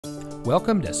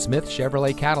Welcome to Smith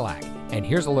Chevrolet Cadillac, and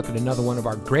here's a look at another one of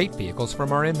our great vehicles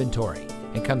from our inventory.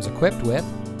 It comes equipped with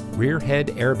rear head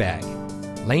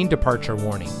airbag, lane departure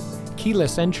warning,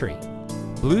 keyless entry,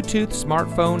 Bluetooth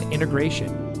smartphone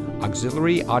integration,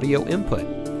 auxiliary audio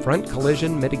input, front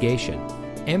collision mitigation,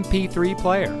 MP3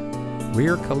 player,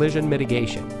 rear collision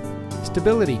mitigation,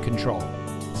 stability control,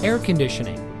 air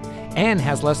conditioning, and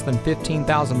has less than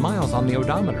 15,000 miles on the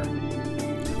odometer.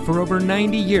 For over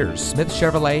 90 years, Smith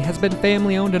Chevrolet has been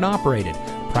family owned and operated,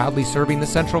 proudly serving the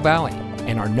Central Valley,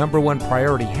 and our #1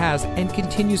 priority has and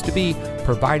continues to be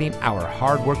providing our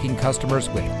hard-working customers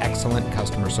with excellent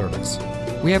customer service.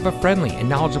 We have a friendly and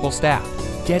knowledgeable staff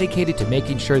dedicated to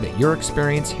making sure that your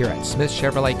experience here at Smith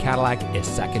Chevrolet Cadillac is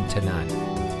second to none.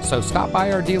 So stop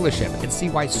by our dealership and see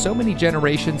why so many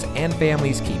generations and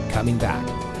families keep coming back.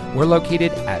 We're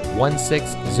located at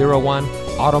 1601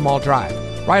 Auto Mall Drive,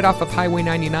 right off of Highway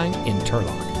 99 in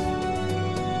Turlock.